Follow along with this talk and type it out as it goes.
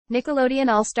Nickelodeon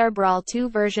All Star Brawl 2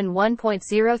 version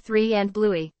 1.03 and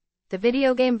Bluey The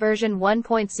Videogame version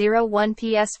 1.01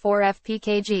 PS4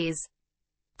 FPKGs.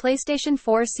 PlayStation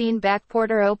 4 scene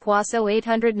backporter O Poisson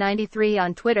 893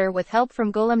 on Twitter with help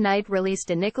from Golem Knight released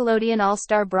a Nickelodeon All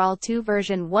Star Brawl 2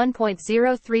 version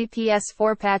 1.03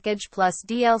 PS4 package plus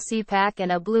DLC pack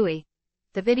and a Bluey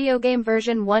The Videogame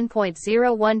version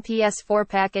 1.01 PS4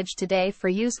 package today for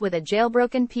use with a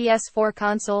jailbroken PS4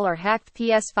 console or hacked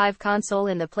PS5 console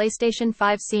in the PlayStation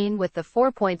 5 scene with the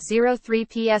 4.03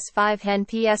 PS5 Hen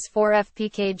PS4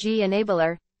 FPKG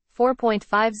enabler,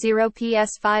 4.50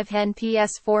 PS5 Hen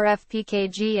PS4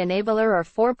 FPKG enabler or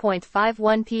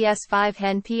 4.51 PS5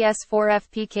 Hen PS4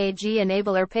 FPKG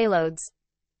enabler payloads.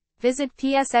 Visit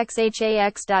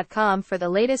psxhax.com for the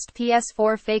latest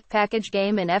PS4 fake package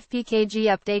game and FPKG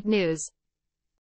update news.